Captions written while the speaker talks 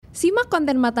Simak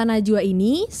konten Mata Najwa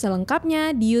ini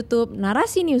selengkapnya di YouTube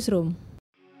Narasi Newsroom.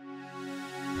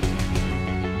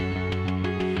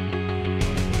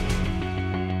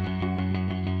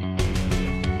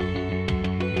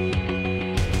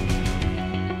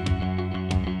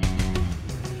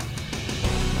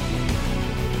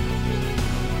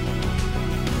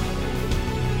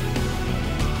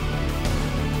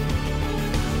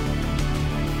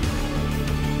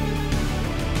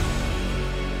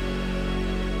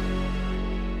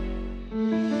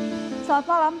 Selamat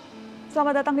malam,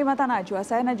 selamat datang di Mata Najwa.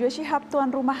 Saya Najwa Shihab,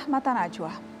 tuan rumah Mata Najwa.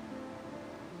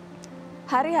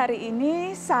 Hari-hari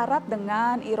ini syarat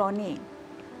dengan ironi.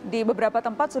 Di beberapa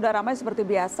tempat sudah ramai seperti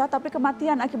biasa, tapi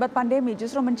kematian akibat pandemi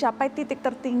justru mencapai titik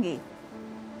tertinggi.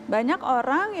 Banyak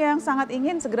orang yang sangat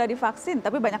ingin segera divaksin,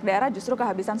 tapi banyak daerah justru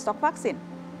kehabisan stok vaksin.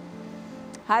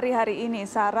 Hari-hari ini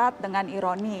syarat dengan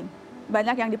ironi.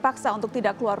 Banyak yang dipaksa untuk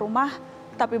tidak keluar rumah,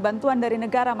 tapi bantuan dari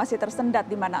negara masih tersendat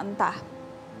di mana entah.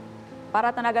 Para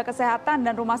tenaga kesehatan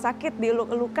dan rumah sakit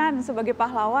dieluk-elukan sebagai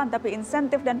pahlawan, tapi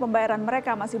insentif dan pembayaran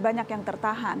mereka masih banyak yang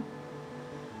tertahan.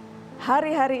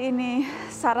 Hari-hari ini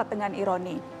syarat dengan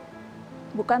ironi.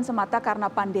 Bukan semata karena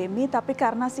pandemi, tapi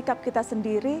karena sikap kita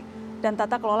sendiri dan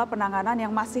tata kelola penanganan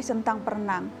yang masih centang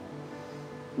perenang.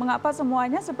 Mengapa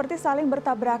semuanya seperti saling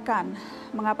bertabrakan?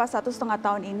 Mengapa 1,5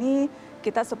 tahun ini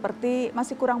kita seperti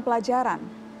masih kurang pelajaran?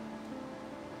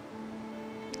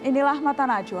 Inilah Mata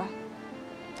Najwa.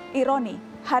 Ironi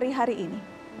hari-hari ini.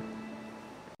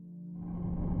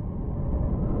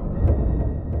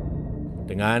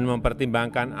 Dengan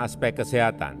mempertimbangkan aspek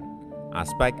kesehatan,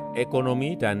 aspek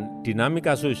ekonomi, dan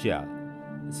dinamika sosial,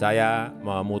 saya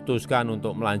memutuskan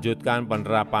untuk melanjutkan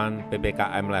penerapan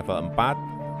PPKM level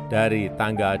 4 dari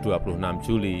tanggal 26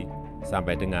 Juli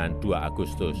sampai dengan 2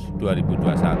 Agustus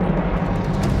 2021.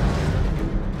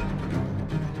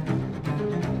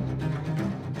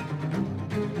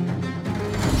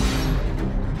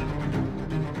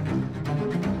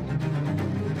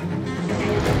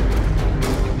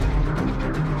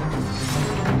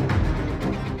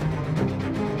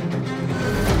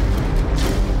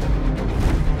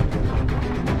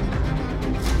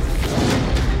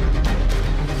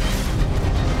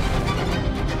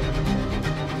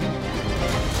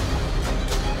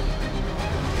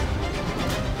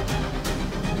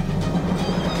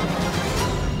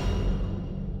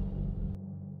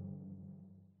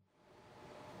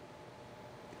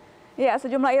 Ya,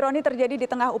 sejumlah ironi terjadi di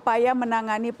tengah upaya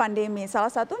menangani pandemi. Salah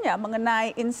satunya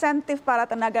mengenai insentif para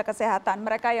tenaga kesehatan.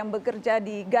 Mereka yang bekerja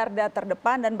di garda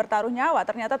terdepan dan bertaruh nyawa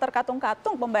ternyata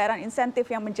terkatung-katung pembayaran insentif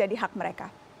yang menjadi hak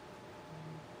mereka.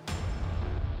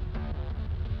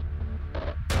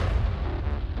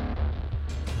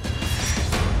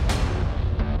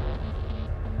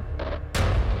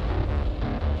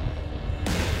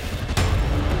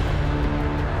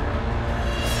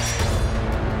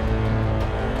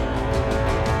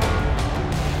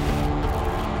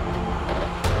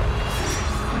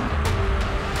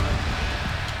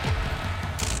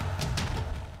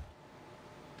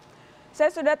 Saya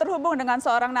sudah terhubung dengan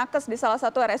seorang nakes di salah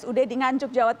satu RSUD di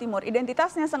Nganjuk, Jawa Timur.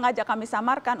 Identitasnya sengaja kami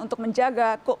samarkan untuk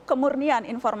menjaga kemurnian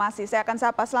informasi. Saya akan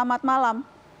sapa, selamat malam.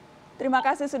 Terima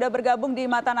kasih sudah bergabung di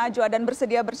Mata Najwa dan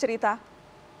bersedia bercerita.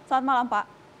 Selamat malam, Pak.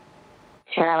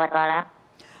 Selamat malam.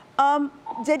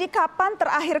 Jadi kapan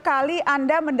terakhir kali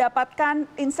Anda mendapatkan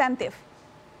insentif?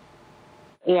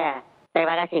 Iya,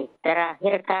 terima kasih.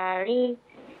 Terakhir kali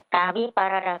kami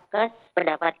para nakes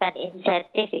mendapatkan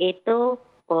insentif itu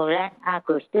bulan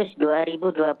Agustus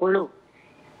 2020.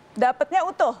 Dapatnya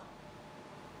utuh?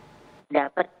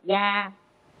 Dapatnya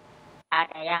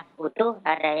ada yang utuh,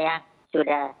 ada yang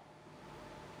sudah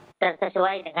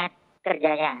tersesuai dengan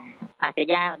kerjanya.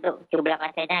 Maksudnya untuk jumlah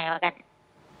pasiennya kan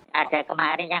ada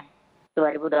kemarin yang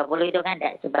 2020 itu kan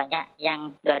tidak sebanyak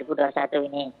yang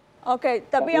 2021 ini. Oke,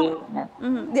 tapi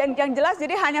jadi, yang jelas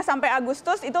jadi hanya sampai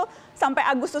Agustus, itu sampai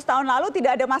Agustus tahun lalu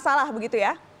tidak ada masalah begitu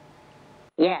ya?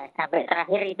 Ya, sampai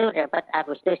terakhir itu dapat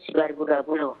Agustus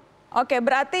 2020. Oke,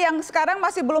 berarti yang sekarang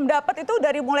masih belum dapat itu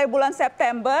dari mulai bulan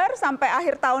September sampai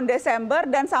akhir tahun Desember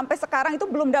dan sampai sekarang itu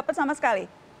belum dapat sama sekali?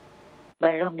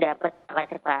 Belum dapat sama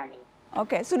sekali.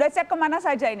 Oke, sudah cek kemana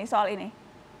saja ini soal ini?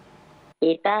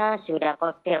 Kita sudah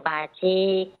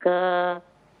konfirmasi ke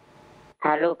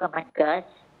Halo Kemenkes,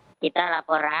 kita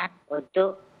laporan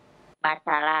untuk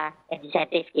masalah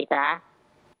insentif kita.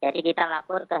 Jadi kita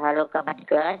lapor ke Halo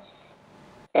Kemenkes.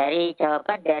 Dari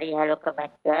jawaban dari Halo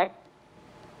Kemenkes,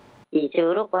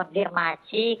 disuruh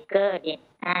konfirmasi ke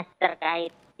dinas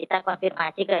terkait. Kita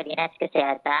konfirmasi ke dinas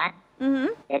kesehatan.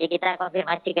 Jadi kita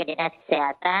konfirmasi ke dinas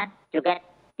kesehatan, juga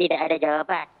tidak ada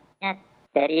jawabannya.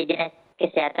 Dari dinas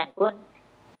kesehatan pun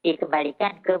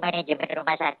dikembalikan ke manajemen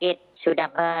rumah sakit, sudah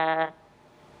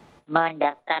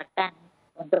mendaftarkan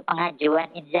untuk pengajuan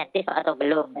insentif atau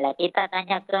belum. Nah, kita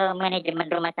tanya ke manajemen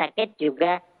rumah sakit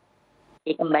juga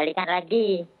dikembalikan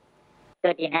lagi ke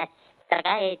dinas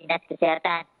terkait, dinas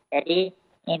kesehatan. Jadi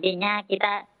intinya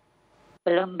kita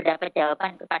belum mendapat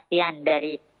jawaban kepastian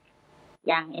dari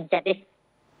yang insentif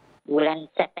bulan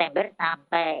September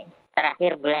sampai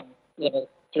terakhir bulan ini,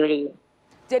 Juli.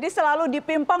 Jadi selalu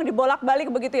dipimpong, dibolak-balik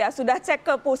begitu ya. Sudah cek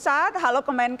ke pusat, halo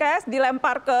Kemenkes,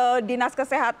 dilempar ke dinas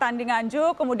kesehatan di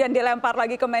Nganjuk, kemudian dilempar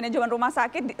lagi ke manajemen rumah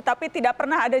sakit, tapi tidak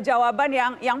pernah ada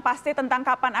jawaban yang pasti tentang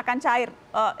kapan akan cair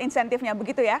insentifnya,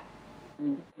 begitu ya?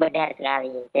 Benar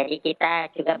sekali. Jadi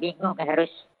kita juga bingung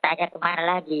harus tanya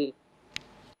kemana lagi.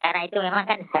 Karena itu memang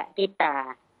kan hak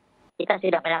kita. Kita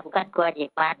sudah melakukan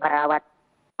kewajiban merawat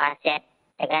pasien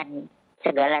dengan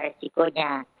segala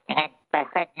resikonya, dengan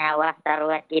bahkan nyawa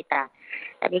taruhan kita.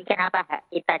 Tapi kenapa hak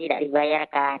kita tidak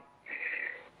dibayarkan?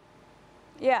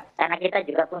 Ya. Karena kita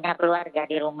juga punya keluarga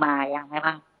di rumah yang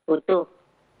memang butuh.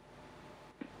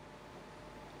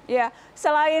 Ya,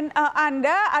 selain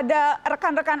Anda, ada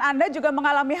rekan-rekan Anda juga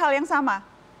mengalami hal yang sama?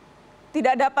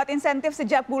 Tidak dapat insentif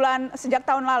sejak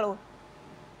tahun lalu?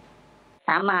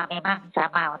 Sama, memang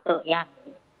sama untuk yang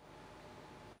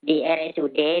di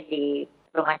RSUD, di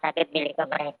rumah sakit milik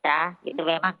pemerintah, itu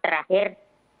memang terakhir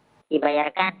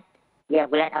dibayarkan ya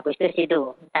bulan Agustus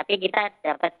itu. Tapi kita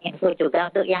dapat info juga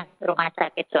untuk yang rumah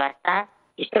sakit swasta,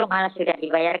 justru malah sudah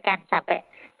dibayarkan sampai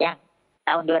yang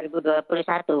tahun 2021.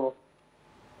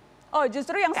 Oh,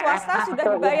 justru yang swasta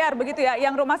sudah dibayar begitu ya?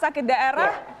 Yang rumah sakit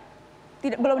daerah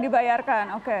belum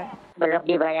dibayarkan, oke. Belum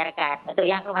dibayarkan. Untuk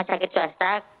yang rumah sakit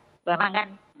swasta, memang kan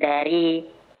dari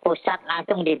pusat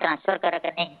langsung ditransfer ke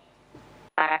rekening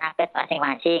para nakes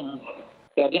masing-masing.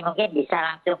 Jadi mungkin bisa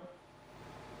langsung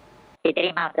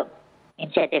diterima untuk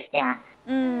insentifnya.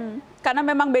 Karena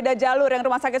memang beda jalur, yang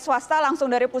rumah sakit swasta langsung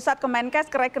dari pusat ke Kemenkes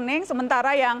ke rekening,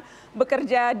 sementara yang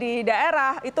bekerja di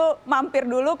daerah itu mampir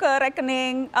dulu ke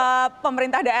rekening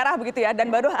pemerintah daerah begitu ya,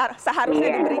 dan baru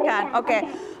seharusnya diberikan. Oke.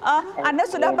 Anda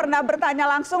sudah pernah bertanya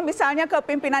langsung misalnya ke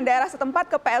pimpinan daerah setempat,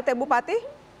 ke PLT Bupati?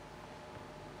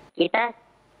 Kita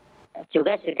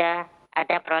juga sudah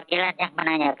ada perwakilan yang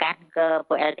menanyakan ke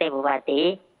PLT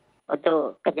Bupati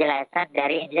untuk kejelasan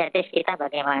dari insentif kita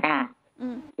bagaimana.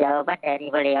 Jawaban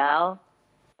dari beliau,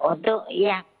 untuk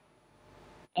yang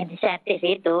insentif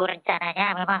itu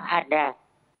rencananya memang ada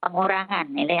pengurangan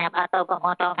ini atau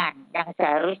pemotongan yang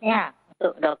seharusnya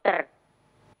untuk dokter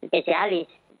spesialis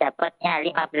dapatnya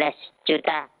 15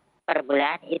 juta per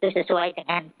bulan, itu sesuai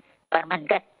dengan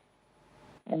Kemenkes.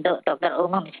 Untuk dokter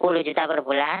umum 10 juta per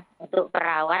bulan, untuk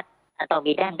perawat atau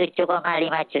bidan 7,5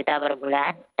 juta per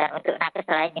bulan, dan untuk nakes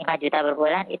lain 5 juta per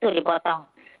bulan itu dipotong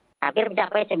hampir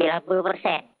mencapai 90%.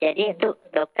 Jadi untuk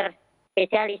dokter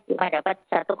spesialis cuma dapat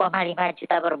 1,5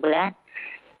 juta per bulan,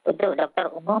 untuk dokter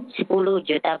umum 1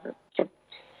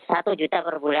 juta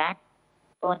per bulan,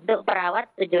 untuk perawat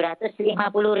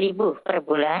 750.000 per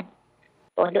bulan,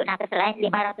 untuk nakes lain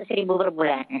 500.000 per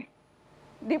bulan.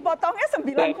 Dipotongnya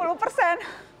 90%.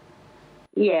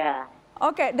 Iya.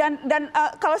 Oke, dan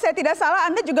kalau saya tidak salah,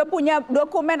 Anda juga punya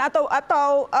dokumen atau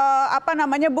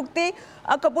bukti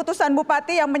keputusan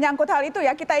Bupati yang menyangkut hal itu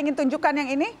ya. Kita ingin tunjukkan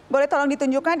yang ini, boleh tolong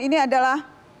ditunjukkan. Ini adalah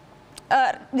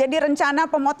jadi rencana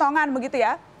pemotongan begitu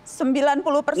ya, 90%.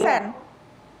 Yeah.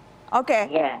 Oke.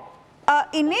 Yeah.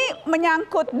 Ini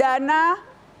menyangkut dana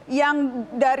yang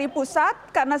dari pusat,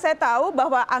 karena saya tahu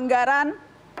bahwa anggaran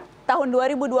tahun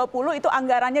 2020 itu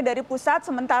anggarannya dari pusat,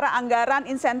 sementara anggaran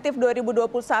insentif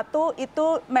 2021 itu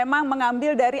memang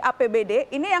mengambil dari APBD.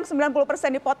 Ini yang 90%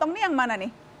 dipotong nih yang mana nih?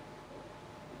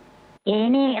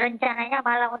 Ini rencananya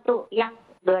malah untuk yang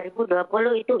 2020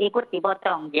 itu ikut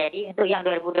dipotong. Jadi untuk yang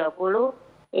 2020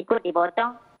 ikut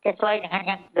dipotong sesuai dengan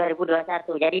yang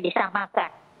 2021. Jadi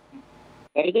disamakan.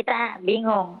 Jadi kita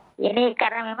bingung. Ini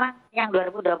karena memang yang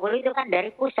 2020 itu kan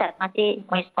dari pusat, masih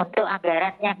untuk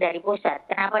anggaran yang dari pusat.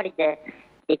 Kenapa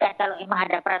dijadikan kalau memang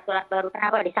ada peraturan baru,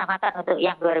 kenapa disamakan untuk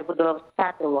yang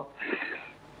 2021?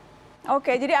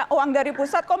 Oke, jadi uang dari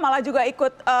pusat kok malah juga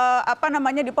ikut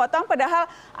dipotong, padahal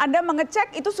Anda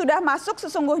mengecek itu sudah masuk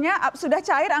sesungguhnya, sudah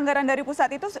cair anggaran dari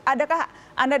pusat itu. Adakah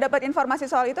Anda dapat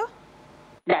informasi soal itu?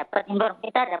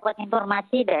 Kita dapat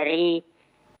informasi dari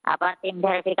tim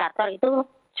verifikator itu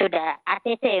sudah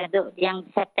ACC untuk yang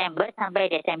September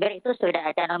sampai Desember itu sudah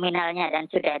ada nominalnya dan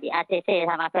sudah di ACC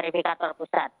sama verifikator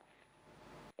pusat.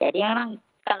 Jadi memang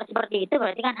kalau seperti itu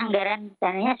berarti kan anggaran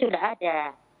dananya sudah ada.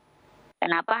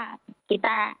 Kenapa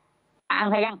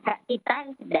yang hak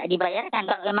kita tidak dibayarkan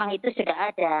kalau memang itu sudah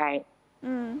ada?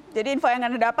 Jadi info yang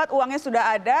Anda dapat uangnya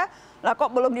sudah ada, lah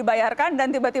kok belum dibayarkan dan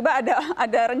tiba-tiba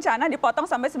ada rencana dipotong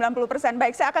sampai 90%.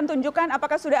 Baik, saya akan tunjukkan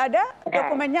apakah sudah ada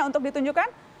dokumennya untuk ditunjukkan.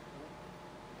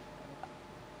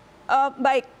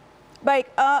 Baik.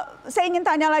 Saya ingin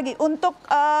tanya lagi untuk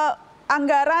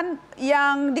anggaran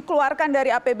yang dikeluarkan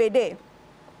dari APBD.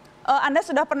 Anda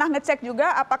sudah pernah ngecek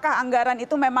juga apakah anggaran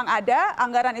itu memang ada,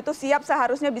 anggaran itu siap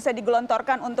seharusnya bisa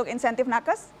digelontorkan untuk insentif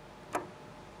nakes?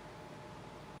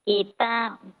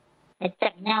 Kita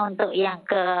ngeceknya untuk yang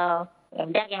ke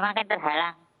Pemda memang kan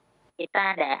terhalang.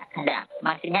 Kita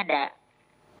maksudnya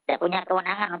tidak punya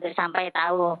kewenangan untuk sampai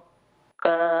tahu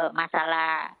ke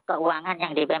masalah keuangan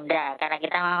yang di Pemda karena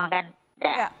kita memang kan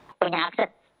tidak punya akses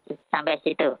sampai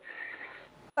situ.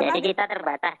 Jadi kita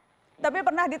terbatas. Tapi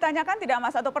pernah ditanyakan tidak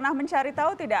Mas atau pernah mencari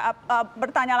tahu tidak,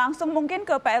 bertanya langsung mungkin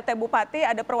ke PLT Bupati,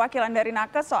 ada perwakilan dari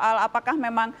Nakes soal apakah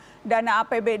memang dana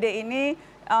APBD ini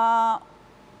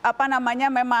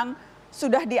memang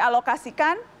sudah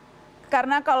dialokasikan,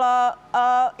 karena kalau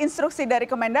instruksi dari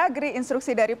Kemendagri,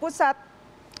 instruksi dari pusat,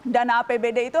 dana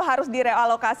APBD itu harus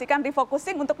direalokasikan,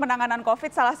 refocusing untuk penanganan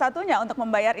COVID, salah satunya untuk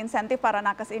membayar insentif para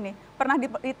nakes ini. Pernah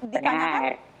ditanyakan?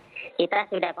 Benar. Kita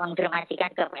sudah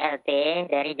konfirmasikan ke PLT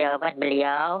dari jawaban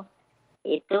beliau,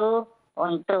 itu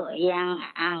untuk yang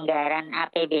anggaran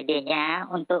APBD-nya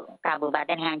untuk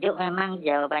Kabupaten Nganjuk memang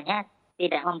jawabannya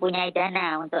tidak mempunyai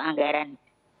dana untuk anggaran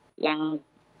yang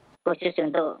khusus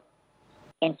untuk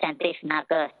insentif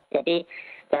nakes. Jadi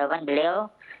jawaban beliau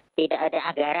tidak ada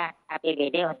anggaran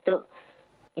APBD untuk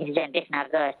insentif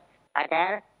nakes.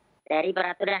 Padahal dari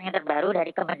peraturan yang terbaru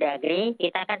dari Kemendagri,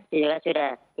 kita kan juga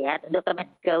sudah lihat untuk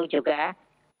Kemenkes juga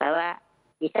bahwa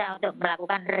bisa untuk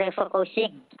melakukan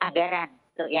refocusing anggaran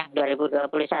untuk yang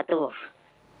 2021.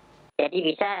 Jadi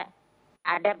bisa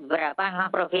ada beberapa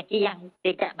memang provinsi yang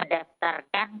tidak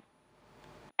mendaftarkan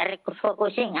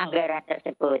refocusing anggaran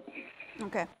tersebut.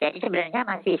 Jadi sebenarnya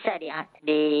masih bisa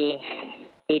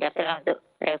didaftarkan untuk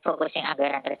refocusing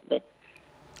anggaran tersebut.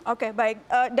 Oke, baik.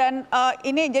 Dan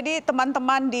ini jadi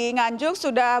teman-teman di Nganjuk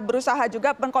sudah berusaha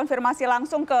juga mengkonfirmasi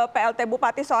langsung ke PLT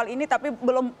Bupati soal ini, tapi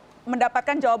belum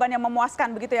mendapatkan jawaban yang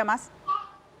memuaskan, begitu ya, Mas?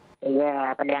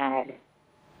 Iya, benar.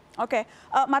 Oke,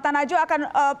 Mata Najwa akan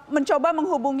mencoba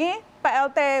menghubungi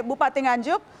PLT Bupati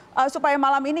Nganjuk supaya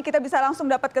malam ini kita bisa langsung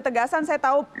dapat ketegasan. Saya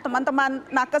tahu teman-teman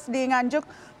nakes di Nganjuk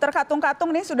terkatung-katung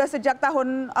nih sudah sejak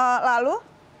tahun lalu.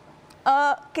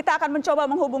 Kita akan mencoba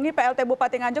menghubungi PLT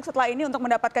Bupati Nganjuk setelah ini untuk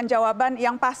mendapatkan jawaban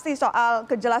yang pasti soal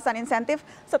kejelasan insentif.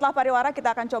 Setelah pariwara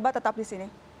kita akan coba tetap di sini.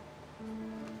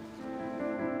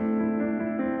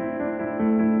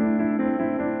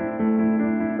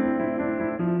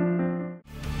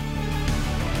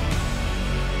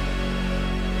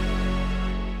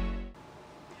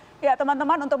 Ya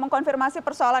teman-teman, untuk mengkonfirmasi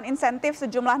persoalan insentif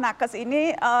sejumlah nakes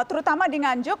ini, terutama di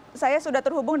Nganjuk, saya sudah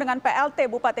terhubung dengan PLT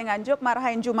Bupati Nganjuk,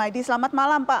 Marhain Jumaidi. Selamat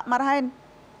malam Pak Marhain.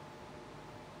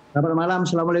 Selamat malam,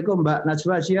 Assalamualaikum Mbak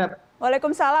Najwa, siap.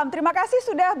 Waalaikumsalam, terima kasih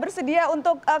sudah bersedia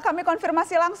untuk kami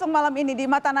konfirmasi langsung malam ini di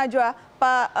Mata Najwa.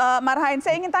 Pak Marhain,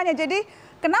 saya ingin tanya, jadi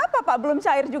kenapa Pak belum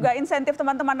cair juga insentif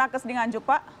teman-teman nakes di Nganjuk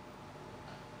Pak?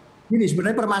 Ini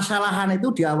sebenarnya permasalahan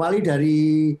itu diawali dari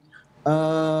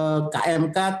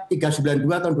KMK 392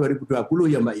 tahun 2020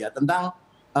 ya Mbak ya, tentang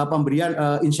pemberian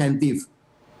insentif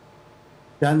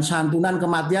dan santunan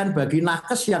kematian bagi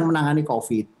nakes yang menangani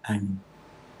COVID.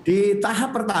 Di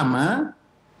tahap pertama,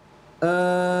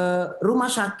 rumah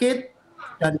sakit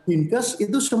dan dinkes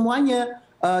itu semuanya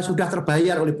sudah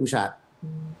terbayar oleh pusat.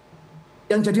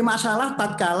 Yang jadi masalah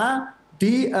tatkala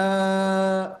di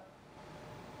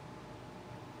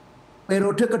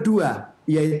periode kedua,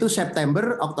 yaitu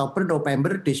September, Oktober,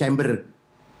 November, Desember.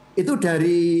 Itu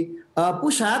dari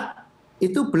pusat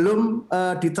itu belum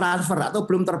ditransfer atau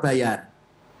belum terbayar.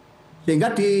 Sehingga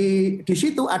di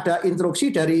situ ada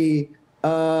instruksi dari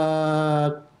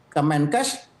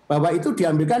Kemenkes bahwa itu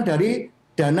diambilkan dari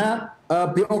dana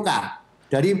BOK,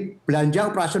 dari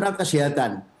belanja operasional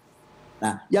kesehatan.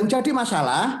 Nah, yang jadi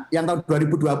masalah yang tahun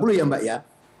 2020 ya Mbak ya,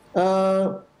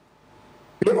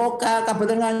 BOK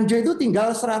Kabupaten Nganjuk itu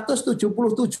tinggal 177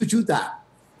 juta.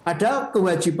 Padahal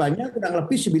kewajibannya kurang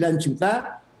lebih 9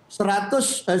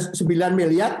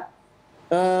 miliar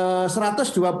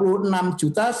 126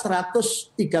 juta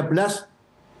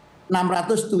 113.673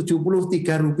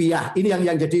 rupiah. Ini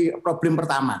yang jadi problem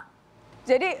pertama.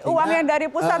 Jadi uang yang dari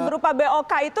pusat berupa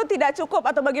BOK itu tidak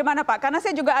cukup atau bagaimana Pak? Karena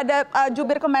saya juga ada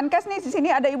jubir Kemenkes nih, di sini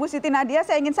ada Ibu Siti Nadia.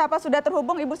 Saya ingin sapa, sudah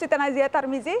terhubung Ibu Siti Nadia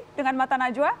Tarmizi dengan Mata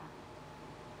Najwa.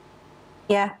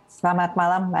 Ya, selamat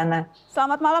malam, Ana.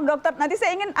 Selamat malam, Dokter. Nanti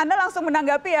saya ingin Anda langsung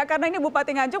menanggapi ya, karena ini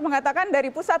Bupati Nganjuk mengatakan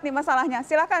dari pusat nih masalahnya.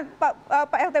 Silakan,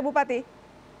 Pak LT Bupati.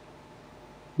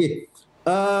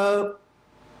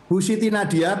 Bu Siti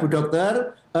Nadia, Bu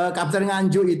Dokter, Kabupaten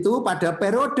Nganjuk itu pada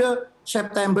periode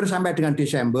September sampai dengan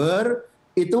Desember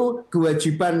itu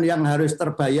kewajiban yang harus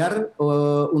terbayar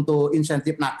untuk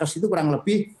insentif nakes itu kurang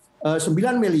lebih 9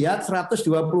 miliar 126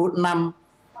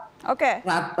 113.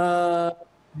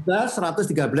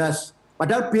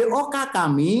 Padahal BOK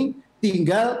kami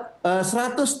tinggal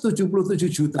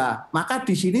 177 juta. Maka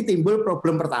di sini timbul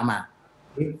problem pertama.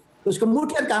 Terus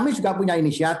kemudian kami juga punya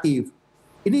inisiatif.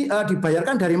 Ini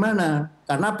dibayarkan dari mana?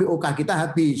 Karena BOK kita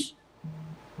habis.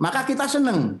 Maka kita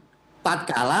senang.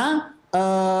 Tatkala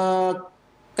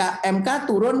KMK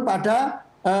turun pada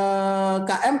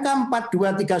KMK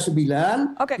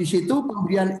 4239, di situ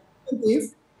pemberian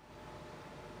insentif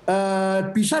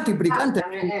bisa diberikan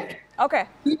dari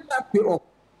kita BOK,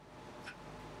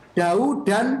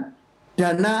 dan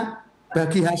dana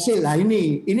bagi hasil. Nah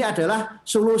ini adalah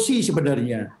solusi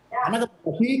sebenarnya. Karena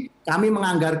kami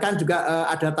menganggarkan juga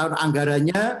ada tahun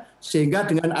anggarannya, sehingga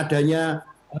dengan adanya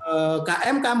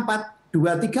KMK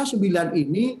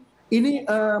 4239 ini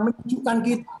menunjukkan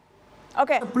kita.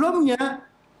 Sebelumnya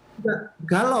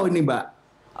galau ini, Mbak.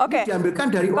 Ini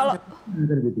diambilkan dari uang.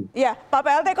 Ya, Pak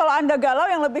PLT, kalau Anda galau,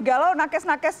 yang lebih galau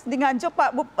nakes-nakes di Nganjuk,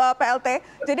 Pak PLT.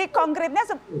 Jadi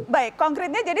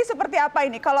konkretnya jadi seperti apa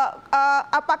ini? Kalau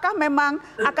apakah memang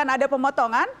akan ada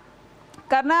pemotongan?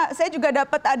 Karena saya juga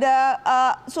dapat ada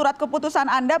surat keputusan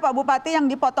Anda, Pak Bupati, yang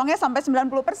dipotongnya sampai 90%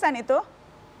 itu.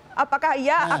 Apakah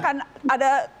akan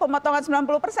ada pemotongan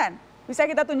 90%? Bisa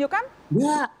kita tunjukkan?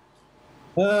 Ya,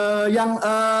 yang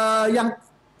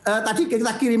tadi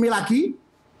kita kirimi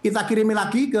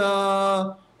lagi ke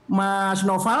Mas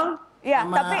Noval,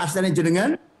 sama asisten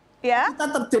jenengan. Kita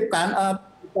tertibkan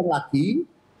lagi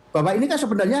bahwa ini kan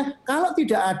sebenarnya kalau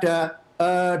tidak ada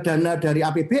dana dari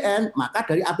APBN, maka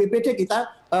dari APBD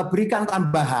kita berikan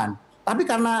tambahan. Tapi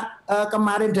karena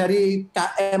kemarin dari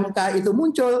KMK itu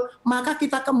muncul, maka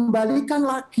kita kembalikan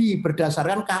lagi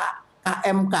berdasarkan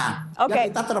KMK.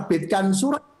 Yang kita terbitkan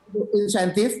surat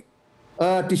insentif,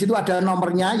 di situ ada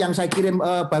nomornya yang saya kirim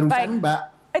barusan, Mbak.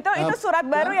 Itu surat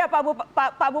baru ya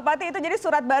Pak Bupati, itu jadi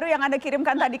surat baru yang Anda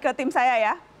kirimkan tadi ke tim saya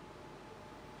ya?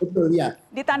 Betul ya.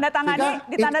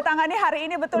 Ditandatangani hari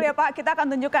ini, betul ya Pak? Kita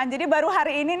akan tunjukkan. Jadi baru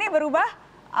hari ini nih berubah?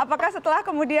 Apakah setelah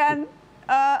kemudian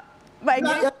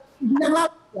yang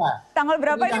lalu, ya. Tanggal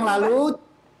berapa ini? Yang lalu.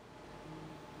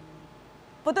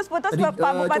 Putus-putus,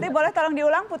 Pak Bupati, boleh tolong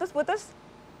diulang? Putus-putus.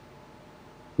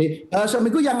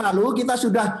 Seminggu yang lalu kita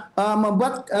sudah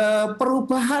membuat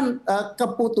perubahan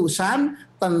keputusan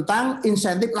tentang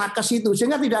insentif nakes itu,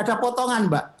 sehingga tidak ada potongan,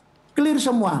 Mbak. Clear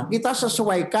semua. Kita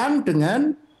sesuaikan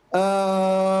dengan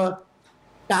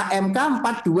KMK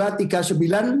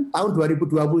 4239 tahun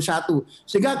 2021,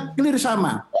 sehingga clear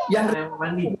sama.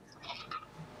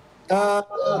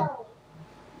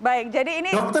 Baik, jadi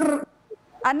ini dokter,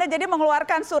 Anda jadi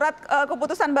mengeluarkan surat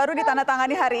keputusan baru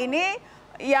ditandatangani hari ini,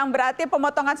 yang berarti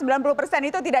pemotongan 90%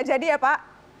 itu tidak jadi ya Pak?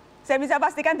 Saya bisa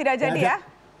pastikan tidak jadi ya?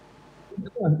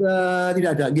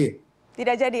 Tidak ada, G.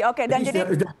 Tidak jadi, oke. Dan jadi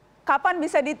kapan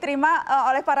bisa diterima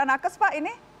oleh para nakes Pak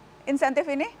ini, insentif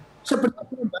ini?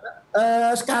 Sebenarnya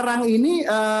sekarang ini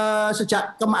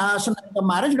sejak Senin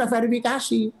kemarin sudah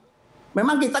verifikasi.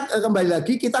 Memang kita kembali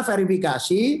lagi, kita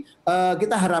verifikasi,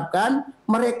 kita harapkan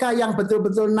mereka yang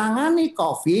betul-betul nangani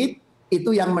COVID itu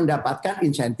yang mendapatkan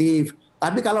insentif.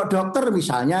 Tapi kalau dokter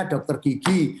misalnya, dokter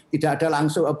gigi tidak ada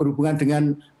langsung berhubungan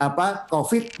dengan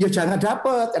COVID, ya jangan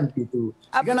dapat kan gitu.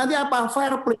 Jika nanti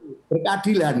fair play,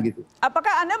 berkeadilan gitu.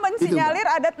 Apakah Anda mensinyalir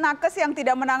ada nakes yang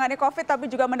tidak menangani COVID tapi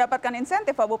juga mendapatkan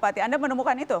insentif, Pak Bupati? Anda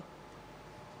menemukan itu?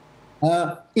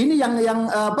 Ini yang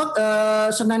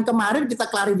Senin kemarin kita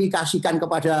klarifikasikan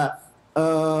kepada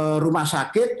rumah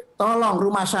sakit, tolong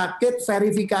rumah sakit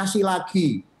verifikasi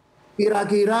lagi.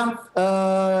 Kira-kira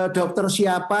dokter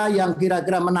siapa yang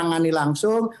kira-kira menangani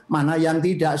langsung, mana yang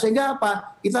tidak. Sehingga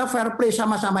kita fair play,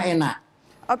 sama-sama enak.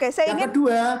 Oke, saya yang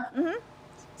kedua,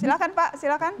 silakan Pak,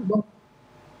 silakan.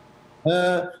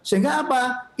 Sehingga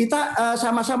kita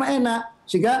sama-sama enak.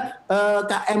 Sehingga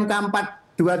KMK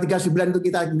 4239 itu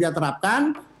kita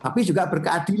terapkan, tapi juga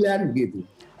berkeadilan gitu.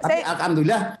 Tapi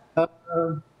alhamdulillah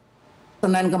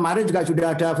Senin kemarin juga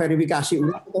sudah ada verifikasi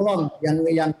ulang. Tolong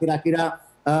yang kira-kira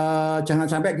jangan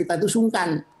sampai kita itu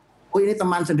sungkan. Oh ini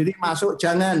teman sendiri masuk,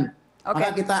 jangan.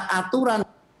 Maka kita aturan,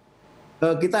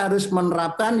 kita harus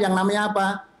menerapkan yang namanya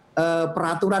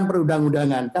peraturan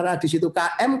perundang-undangan. Karena di situ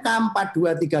KMK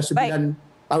 4239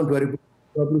 tahun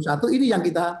 2021 ini yang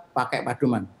kita pakai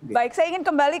pedoman. Baik, saya ingin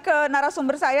kembali ke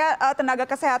narasumber saya, tenaga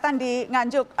kesehatan di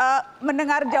Nganjuk.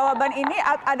 Mendengar jawaban ini,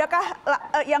 adakah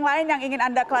yang lain yang ingin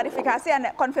Anda klarifikasi,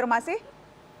 Anda konfirmasi?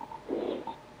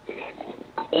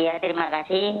 Iya, terima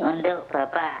kasih untuk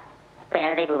Bapak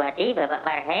PLT Bupati, Bapak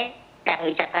Marhe.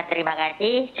 Kami ucapkan terima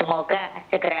kasih. Semoga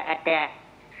segera ada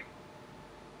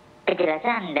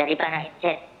kejelasan dari para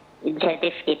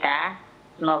insentif kita.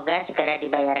 Semoga segera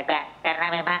dibayarkan.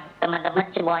 Karena memang teman-teman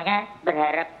semuanya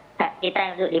berharap hak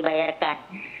kita untuk dibayarkan.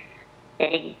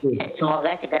 Jadi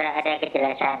semoga segera ada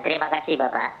kejelasan. Terima kasih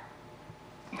Bapak.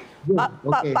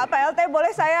 Pak PLT,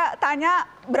 boleh saya tanya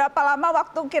berapa lama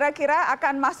waktu kira-kira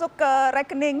akan masuk ke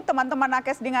rekening teman-teman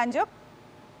nakes di Nganjuk?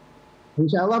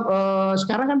 Insya Allah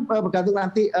sekarang kan bergantung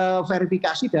nanti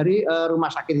verifikasi dari rumah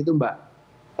sakit itu Mbak.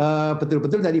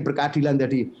 Betul-betul tadi berkeadilan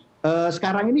tadi.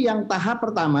 Sekarang ini yang tahap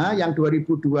pertama yang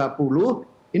 2020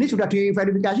 ini sudah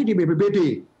diverifikasi di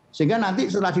BPBD. Sehingga nanti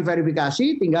setelah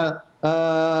diverifikasi tinggal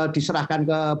diserahkan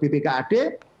ke BPKAD,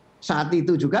 saat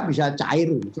itu juga bisa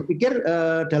cair. Saya pikir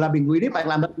dalam minggu ini paling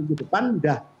lambat minggu depan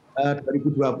sudah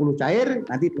 2020 cair,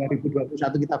 nanti 2021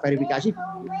 kita verifikasi.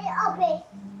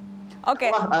 Oke.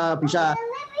 Bisa.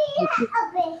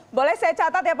 Boleh saya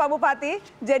catat ya Pak Bupati,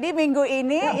 jadi minggu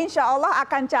ini insya Allah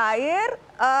akan cair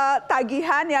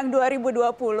tagihan yang 2020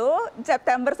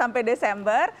 September sampai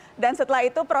Desember, dan setelah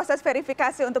itu proses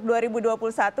verifikasi untuk 2021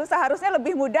 seharusnya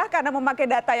lebih mudah karena memakai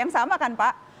data yang sama kan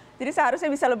Pak, jadi seharusnya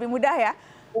bisa lebih mudah ya.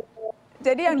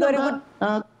 Jadi yang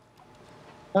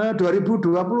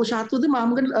 2021 itu malah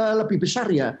mungkin lebih besar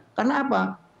ya, karena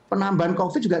apa? Penambahan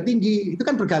COVID juga tinggi, itu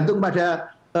kan bergantung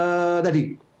pada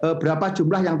berapa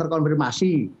jumlah yang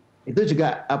terkonfirmasi. Itu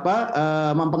juga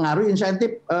mempengaruhi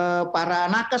insentif para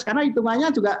nakes, karena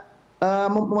hitungannya juga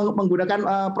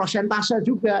menggunakan prosentase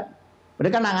juga.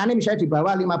 Mereka nangani misalnya di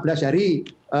bawah 15 hari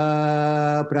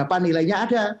berapa nilainya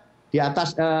ada, di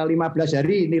atas 15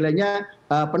 hari nilainya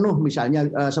penuh misalnya,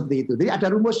 seperti itu. Jadi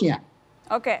ada rumusnya.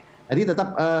 Oke. Jadi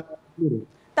tetap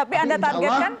Tapi Anda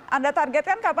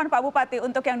targetkan kapan Pak Bupati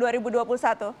untuk yang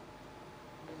 2021?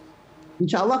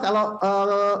 Insya Allah kalau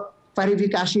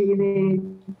verifikasi ini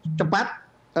cepat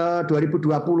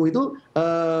 2020 itu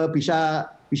bisa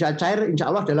cair insya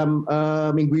Allah dalam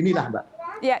minggu inilah Mbak.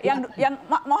 Ya, yang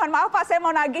mohon maaf Pak, saya mau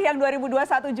nagih yang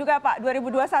 2021 juga Pak.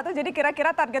 2021 jadi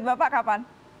kira-kira target Bapak kapan?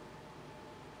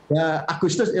 Ya,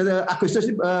 Agustus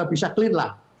bisa clear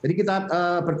lah. Jadi kita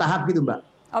bertahap gitu Mbak.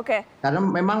 Oke. Karena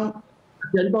memang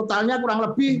dan totalnya kurang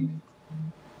lebih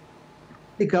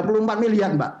 34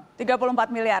 miliar Mbak.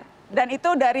 34 miliar. Dan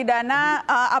itu dari dana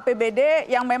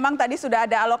APBD yang memang tadi sudah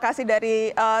ada alokasi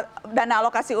dari dana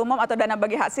alokasi umum atau dana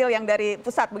bagi hasil yang dari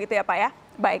pusat begitu ya Pak ya?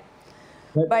 Baik.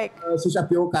 Baik. Susah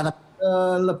karena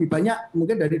lebih banyak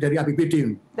mungkin dari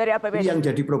APBD. Dari APBD. Ini yang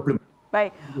jadi problem.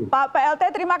 Baik. Pak PLT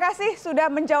terima kasih sudah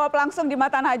menjawab langsung di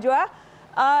mata Najwa.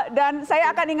 Dan saya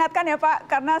akan ingatkan ya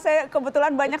Pak, karena saya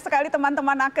kebetulan banyak sekali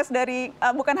teman-teman nakes dari,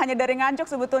 bukan hanya dari Nganjuk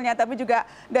sebetulnya, tapi juga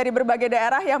dari berbagai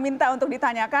daerah yang minta untuk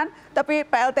ditanyakan. Tapi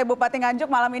PLT Bupati Nganjuk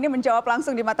malam ini menjawab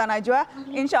langsung di mata Najwa.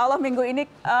 Insya Allah minggu ini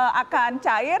akan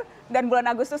cair, dan bulan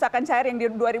Agustus akan cair yang di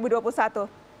 2021.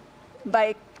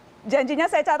 Baik,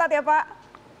 janjinya saya catat ya Pak.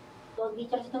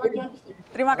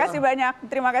 Terima kasih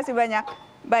banyak, terima kasih banyak.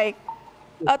 Baik.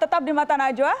 Tetap di mata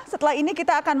Najwa, setelah ini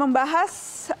kita akan membahas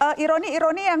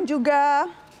ironi-ironi yang juga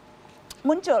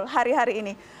muncul hari-hari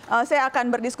ini. Saya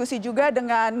akan berdiskusi juga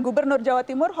dengan Gubernur Jawa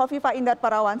Timur, Hovifah Indar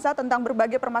Parawansa, tentang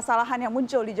berbagai permasalahan yang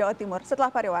muncul di Jawa Timur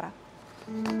setelah pariwara.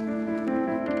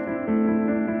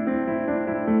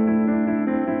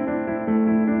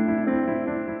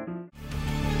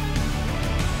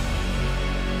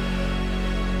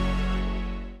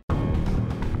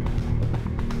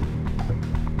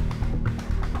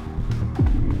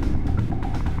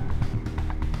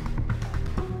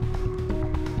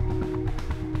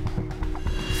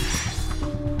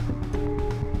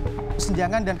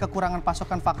 Kesenjangan dan kekurangan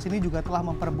pasokan vaksin ini juga telah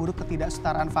memperburuk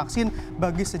ketidaksetaraan vaksin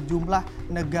bagi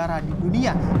sejumlah negara di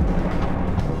dunia.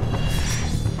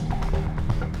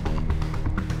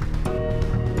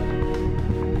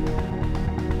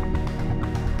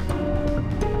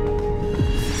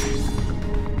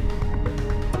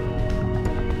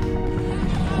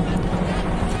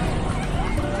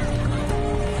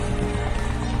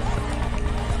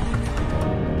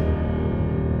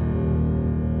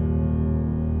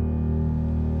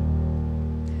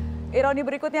 Ironi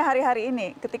berikutnya hari-hari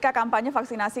ini, ketika kampanye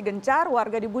vaksinasi gencar,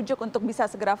 warga dibujuk untuk bisa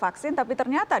segera vaksin, tapi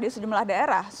ternyata di sejumlah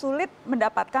daerah sulit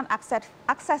mendapatkan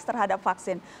akses terhadap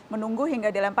vaksin. Menunggu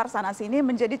hingga dilempar sana-sini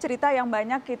menjadi cerita yang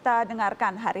banyak kita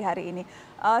dengarkan hari-hari ini.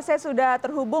 Saya sudah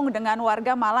terhubung dengan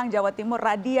warga Malang, Jawa Timur,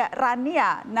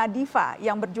 Rania Nadifa,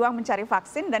 yang berjuang mencari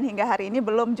vaksin dan hingga hari ini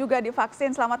belum juga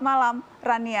divaksin. Selamat malam,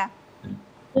 Rania.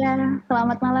 Ya,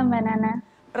 selamat malam Mbak Nana.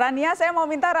 Rania, saya mau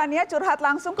minta Rania curhat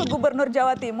langsung ke Gubernur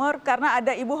Jawa Timur karena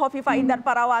ada Ibu Hovifah Indar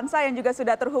Parawansa yang juga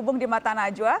sudah terhubung di Mata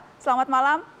Najwa. Selamat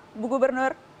malam, Bu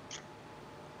Gubernur.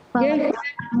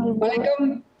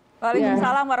 Assalamualaikum.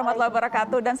 Waalaikumsalam warahmatullahi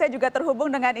wabarakatuh. Dan saya juga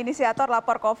terhubung dengan inisiator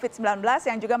lapor COVID-19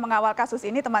 yang juga mengawal kasus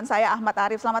ini, teman saya Ahmad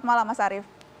Arif. Selamat malam, Mas Arif.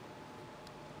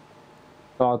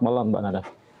 Selamat malam, Mbak Nada.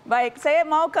 Baik, saya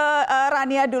mau ke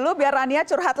Rania dulu biar Rania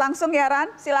curhat langsung ya, Ran.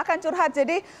 Silakan curhat.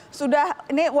 Jadi sudah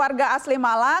ini warga asli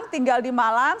Malang, tinggal di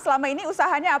Malang. Selama ini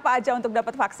usahanya apa aja untuk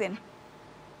dapat vaksin?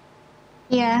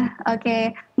 Iya,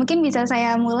 oke. Mungkin bisa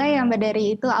saya mulai ya Mbak,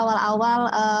 dari itu awal-awal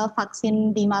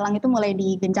vaksin di Malang itu mulai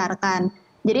digencarkan.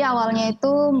 Jadi awalnya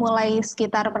itu mulai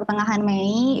sekitar pertengahan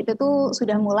Mei itu tuh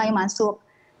sudah mulai masuk.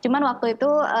 Cuman waktu itu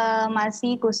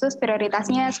masih khusus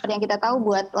prioritasnya seperti yang kita tahu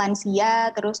buat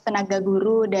lansia, terus tenaga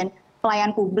guru dan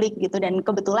pelayan publik gitu. Dan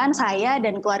kebetulan saya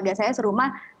dan keluarga saya serumah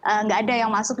nggak ada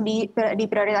yang masuk di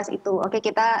prioritas itu. Oke,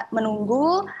 kita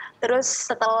menunggu. Terus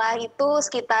setelah itu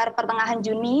sekitar pertengahan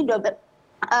Juni, 12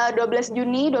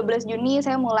 Juni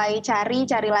saya mulai cari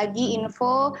lagi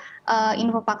info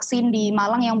vaksin di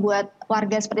Malang yang buat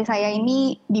warga seperti saya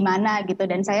ini di mana gitu,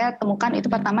 dan saya temukan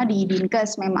itu pertama di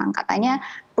Dinkes. Memang katanya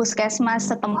puskesmas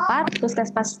setempat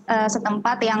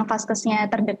yang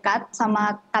vaskesnya terdekat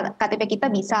sama KTP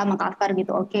kita bisa mengcover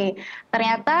gitu. Oke,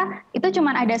 ternyata itu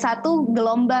cuma ada satu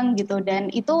gelombang gitu, dan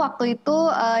itu waktu itu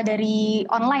dari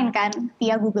online kan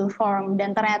via Google Form,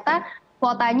 dan ternyata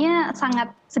kuotanya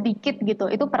sangat sedikit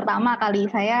gitu. Itu pertama kali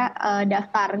saya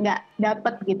daftar, nggak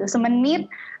dapet gitu.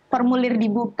 Semenit formulir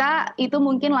dibuka itu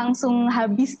mungkin langsung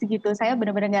habis gitu. Saya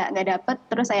benar-benar nggak dapet.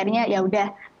 Terus akhirnya ya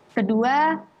udah.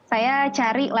 Kedua, saya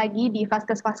cari lagi di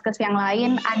vaskes-vaskes yang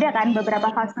lain. Ada kan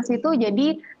beberapa vaskes itu,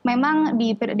 jadi memang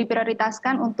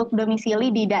diprioritaskan untuk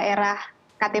domisili di daerah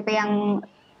KTP yang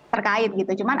terkait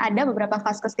gitu. Cuman ada beberapa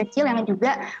vaskes kecil yang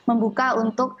juga membuka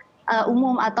untuk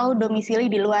umum atau domisili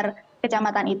di luar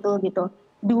kecamatan itu gitu.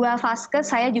 2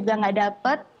 vaskes saya juga nggak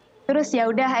dapet. Terus ya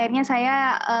udah akhirnya saya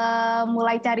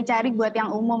mulai cari-cari buat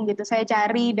yang umum gitu. Saya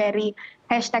cari dari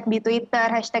hashtag di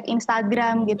Twitter, hashtag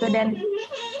Instagram gitu, dan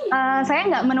saya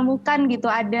nggak menemukan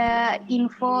gitu ada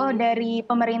info dari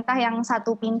pemerintah yang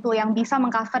satu pintu yang bisa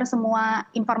mengcover semua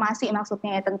informasi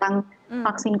maksudnya ya, tentang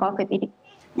vaksin COVID ini.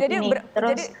 Jadi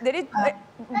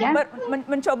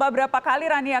mencoba berapa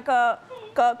kali Rania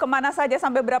ke mana saja,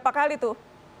 sampai berapa kali tuh?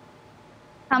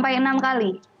 Sampai 6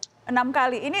 kali. 6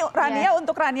 kali. Ini Rania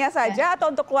untuk Rania saja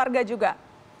atau untuk keluarga juga?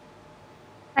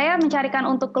 Saya mencarikan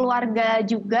untuk keluarga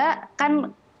juga,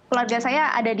 kan keluarga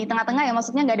saya ada di tengah-tengah ya,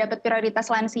 maksudnya nggak dapat prioritas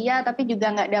lansia, tapi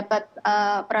juga nggak dapat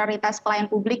prioritas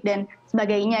pelayan publik dan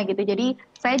sebagainya gitu. Jadi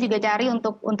saya juga cari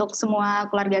untuk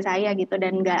semua keluarga saya gitu,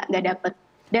 dan nggak dapat.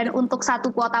 Dan untuk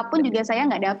satu kuota pun juga saya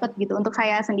nggak dapat gitu, untuk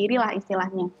saya sendirilah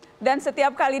istilahnya. Dan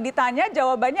setiap kali ditanya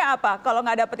jawabannya apa? Kalau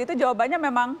nggak dapat itu jawabannya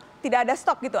memang tidak ada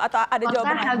stok gitu, atau ada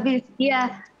jawaban lain? Habis,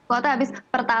 iya. Kuota habis.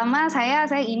 Pertama saya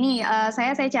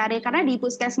cari, karena di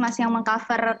puskesmas yang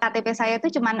mengcover KTP saya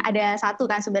itu cuma ada satu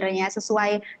kan sebenarnya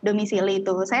sesuai domisili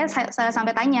itu. Saya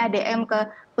sampai tanya DM ke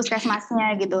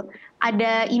puskesmasnya gitu,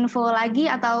 ada info lagi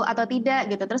atau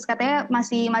tidak gitu. Terus katanya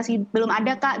masih belum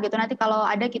ada Kak gitu, nanti kalau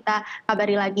ada kita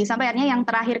kabari lagi. Sampai akhirnya yang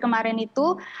terakhir kemarin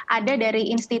itu ada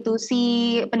dari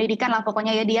institusi pendidikan lah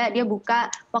pokoknya ya, dia buka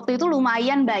waktu itu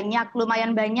lumayan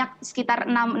banyak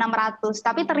sekitar 600,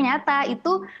 tapi ternyata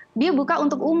itu dia buka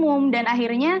untuk umum, dan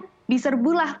akhirnya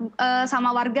diserbulah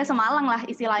sama warga Semalang lah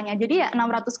istilahnya. Jadi ya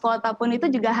 600 kuota pun itu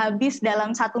juga habis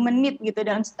dalam 1 menit gitu,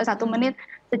 dalam 1 menit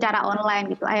secara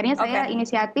online gitu. Akhirnya saya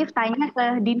inisiatif tanya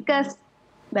ke Dinkes,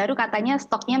 baru katanya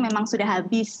stoknya memang sudah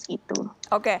habis gitu.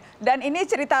 Oke, dan ini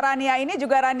cerita Rania ini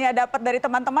juga Rania dapat dari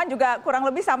teman-teman juga kurang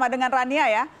lebih sama dengan Rania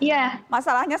ya? Iya.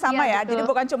 Masalahnya sama ya, betul. Jadi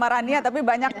bukan cuma Rania tapi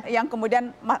banyak yang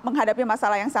kemudian menghadapi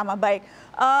masalah yang sama. Baik,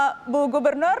 Bu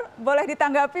Gubernur boleh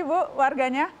ditanggapi Bu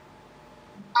warganya?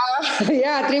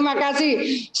 Ya, terima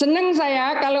kasih. Senang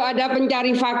saya kalau ada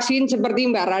pencari vaksin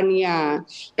seperti Mbak Rania.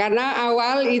 Karena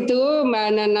awal itu Mbak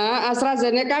Nana,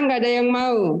 AstraZeneca nggak ada yang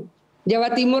mau.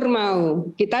 Jawa Timur mau,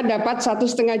 kita dapat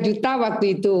 1,5 juta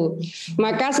waktu itu.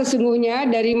 Maka sesungguhnya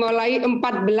dari mulai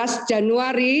 14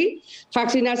 Januari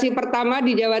vaksinasi pertama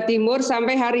di Jawa Timur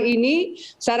sampai hari ini,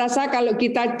 saya rasa kalau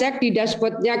kita cek di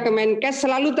dashboardnya Kemenkes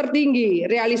selalu tertinggi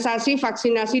realisasi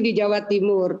vaksinasi di Jawa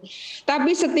Timur.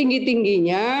 Tapi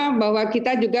setinggi-tingginya bahwa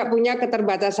kita juga punya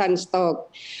keterbatasan stok.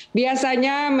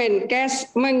 Biasanya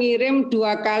Menkes mengirim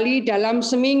 2 kali dalam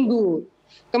seminggu.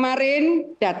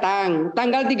 Kemarin datang,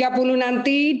 tanggal 30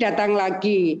 nanti datang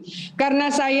lagi.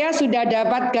 Karena saya sudah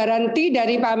dapat garansi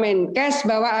dari Kemenkes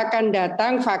bahwa akan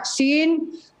datang vaksin,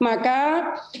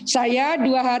 maka saya 2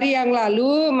 hari yang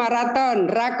lalu maraton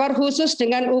rakor khusus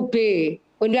dengan UB,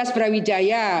 Universitas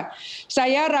Brawijaya.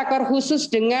 Saya rakor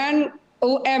khusus dengan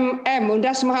UMM,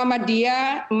 Universitas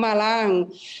Muhammadiyah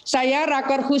Malang. Saya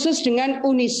rakor khusus dengan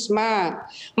Unisma.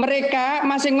 Mereka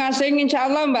masing-masing insya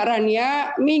Allah Mbak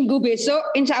Rania, minggu besok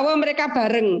insya Allah mereka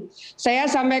bareng. Saya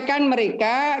sampaikan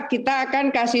mereka, kita akan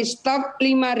kasih stok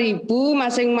 5.000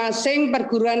 masing-masing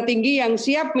perguruan tinggi yang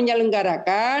siap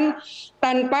menyelenggarakan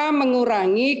tanpa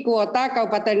mengurangi kuota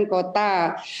kabupaten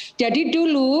kota. Jadi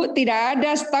dulu tidak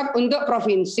ada stok untuk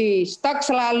provinsi, stok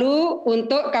selalu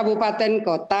untuk kabupaten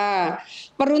kota.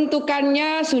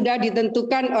 Peruntukannya sudah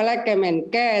ditentukan oleh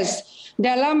Kemenkes.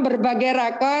 Dalam berbagai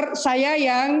rakor, saya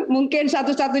yang mungkin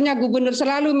satu-satunya gubernur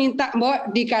selalu minta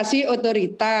Mbok dikasih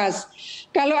otoritas.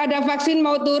 Kalau ada vaksin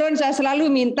mau turun, saya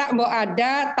selalu minta Mbok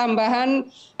ada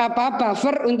tambahan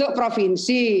buffer untuk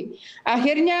provinsi.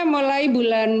 Akhirnya mulai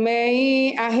bulan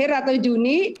Mei, akhir atau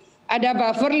Juni, ada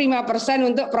buffer 5%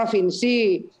 untuk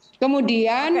provinsi.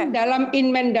 Kemudian dalam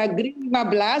Inmendagri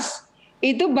 15,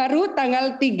 itu baru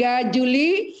tanggal 3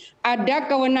 Juli ada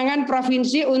kewenangan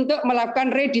provinsi untuk melakukan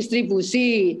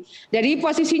redistribusi. Jadi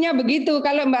posisinya begitu.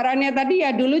 Kalau Mbak Rania tadi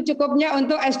ya dulu cukupnya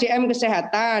untuk SDM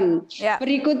kesehatan,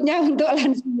 berikutnya untuk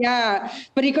lansia,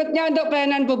 berikutnya untuk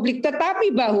pelayanan publik.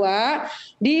 Tetapi bahwa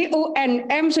di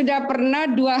UNM sudah pernah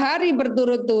 2 hari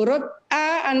berturut-turut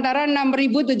antara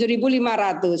 6.000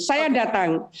 7.500. Saya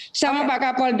datang sama Pak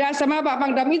Kapolda, sama Pak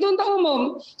Pangdam, itu untuk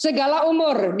umum, segala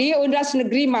umur di Universitas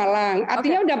Negeri Malang.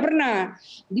 Artinya udah pernah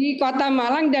di Kota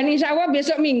Malang, dan insya Allah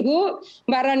besok Minggu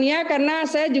Mbak Rania, karena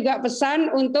saya juga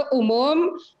pesan untuk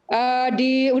umum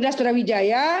di Universitas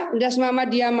Brawijaya, Universitas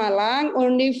Muhammadiyah Malang,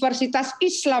 Universitas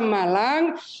Islam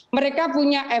Malang, mereka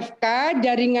punya FK,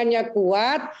 jaringannya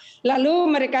kuat,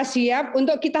 lalu mereka siap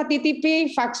untuk kita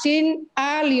titipi vaksin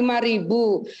A5.000.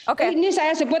 Ini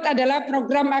saya sebut adalah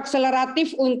program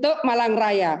akseleratif untuk Malang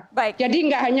Raya. Baik. Jadi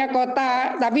nggak hanya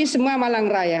kota, tapi semua Malang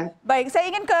Raya. Baik,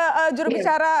 saya ingin ke juru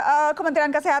bicara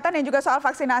Kementerian Kesehatan yang juga soal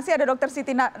vaksinasi, ada Dr.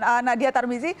 Siti Nadia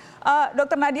Tarmizi.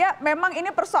 Dr. Nadia, memang ini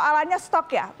persoalannya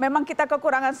stok ya? Memang kita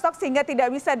kekurangan stok sehingga tidak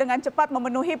bisa dengan cepat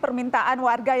memenuhi permintaan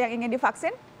warga yang ingin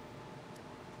divaksin?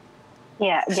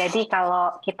 Ya, jadi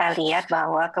kalau kita lihat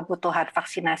bahwa kebutuhan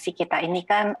vaksinasi kita ini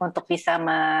kan untuk bisa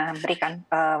memberikan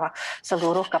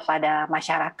seluruh kepada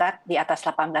masyarakat di atas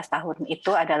 18 tahun itu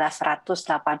adalah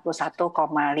 181,5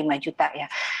 juta ya.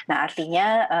 Nah,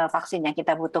 artinya vaksin yang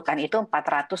kita butuhkan itu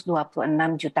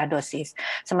 426 juta dosis.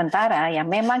 Sementara yang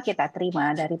memang kita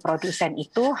terima dari produsen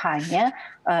itu hanya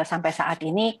sampai saat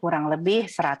ini kurang lebih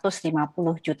 150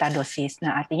 juta dosis.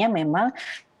 Nah, artinya memang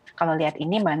kalau lihat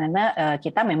ini Mbak Nana,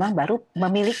 kita memang baru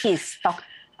memiliki stok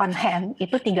on hand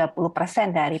itu 30%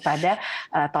 daripada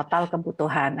total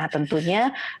kebutuhan. Nah,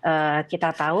 tentunya kita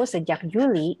tahu sejak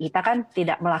Juli kita kan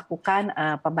tidak melakukan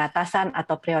pembatasan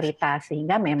atau prioritas,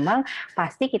 sehingga memang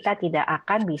pasti kita tidak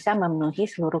akan bisa memenuhi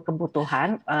seluruh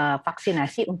kebutuhan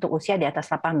vaksinasi untuk usia di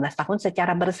atas 18 tahun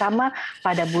secara bersama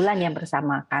pada bulan yang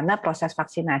bersama. Karena proses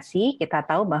vaksinasi kita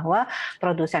tahu bahwa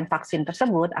produsen vaksin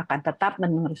tersebut akan tetap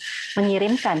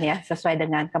mengirimkan ya sesuai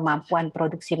dengan kemampuan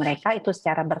produksi mereka itu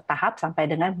secara bertahap sampai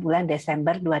dengan bulan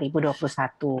Desember 2021.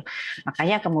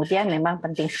 Makanya kemudian memang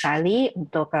penting sekali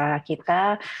untuk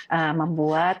kita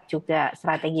membuat juga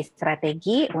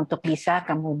strategi-strategi untuk bisa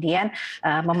kemudian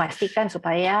memastikan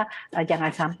supaya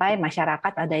jangan sampai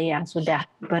masyarakat ada yang sudah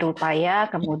berupaya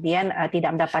kemudian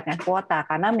tidak mendapatkan kuota,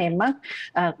 karena memang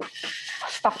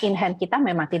stok in hand kita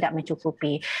memang tidak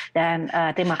mencukupi. Dan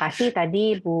terima kasih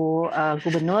tadi Bu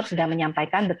Gubernur sudah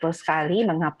menyampaikan betul sekali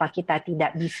mengapa kita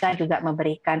tidak bisa juga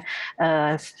memberikan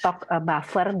stok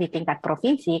buffer di tingkat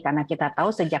provinsi, karena kita tahu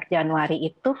sejak Januari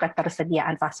itu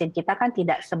ketersediaan vaksin kita kan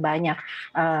tidak sebanyak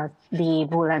di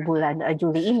bulan-bulan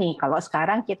Juli ini. Kalau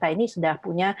sekarang kita ini sudah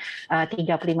punya 35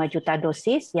 juta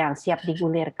dosis yang siap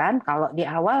digulirkan. Kalau di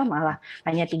awal malah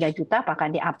hanya 3 juta, bahkan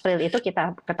di April itu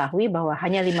kita ketahui bahwa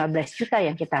hanya 15 juta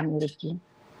yang kita miliki.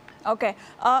 Oke,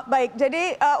 baik.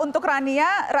 Jadi untuk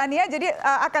Rania jadi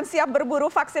akan siap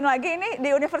berburu vaksin lagi ini di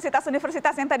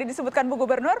universitas-universitas yang tadi disebutkan Bu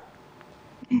Gubernur?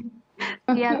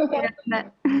 Iya, Mbak.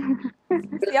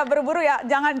 Ya berburu ya,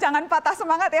 jangan patah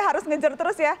semangat ya, harus ngejar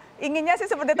terus ya. Inginnya sih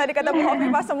seperti tadi kata Bu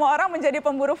Hovifah, semua orang menjadi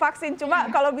pemburu vaksin. Cuma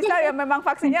kalau bisa ya memang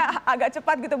vaksinnya agak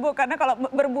cepat gitu Bu, karena kalau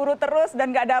berburu terus dan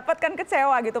nggak dapat kan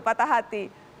kecewa gitu, patah hati.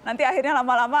 Nanti akhirnya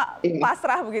lama-lama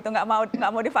pasrah begitu, nggak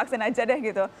mau divaksin aja deh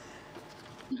gitu.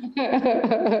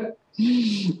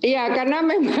 Iya, karena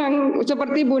memang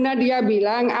seperti Bu Nadia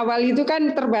bilang, awal itu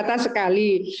kan terbatas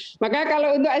sekali. Maka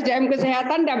kalau untuk SDM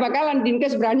kesehatan, tidak bakalan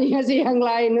Dinkes berani ngasih yang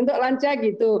lain untuk lancar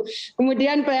gitu.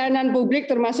 Kemudian pelayanan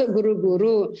publik termasuk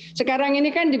guru-guru. Sekarang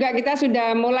ini kan juga kita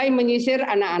sudah mulai menyisir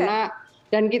anak-anak.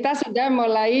 Dan kita sudah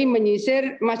mulai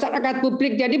menyisir masyarakat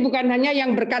publik. Jadi bukan hanya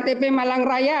yang ber-KTP Malang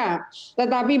Raya,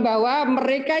 tetapi bahwa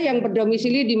mereka yang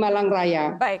berdomisili di Malang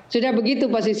Raya. Baik. Sudah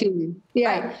begitu posisinya.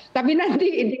 Ya, tapi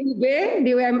nanti di UB,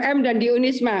 di UMM dan di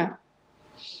Unisma.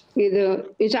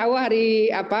 Gitu. Insya Allah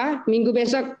Minggu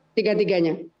besok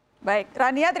tiga-tiganya. Baik,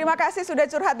 Rania terima kasih sudah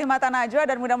curhat di mata Najwa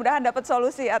dan mudah-mudahan dapat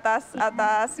solusi atas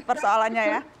persoalannya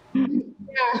ya.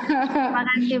 Terima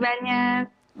kasih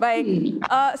banyak. Baik,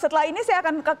 setelah ini saya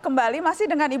akan kembali masih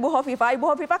dengan Ibu Hovifah.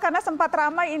 Ibu Hovifah, karena sempat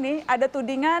ramai ini ada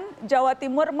tudingan Jawa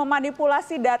Timur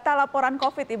memanipulasi data laporan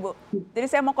COVID, Ibu. Jadi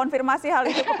saya mau konfirmasi hal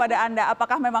itu kepada Anda.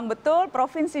 Apakah memang betul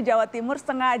Provinsi Jawa Timur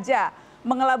sengaja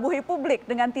mengelabui publik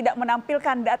dengan tidak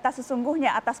menampilkan data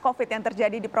sesungguhnya atas COVID yang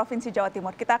terjadi di Provinsi Jawa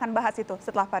Timur? Kita akan bahas itu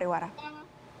setelah pariwara.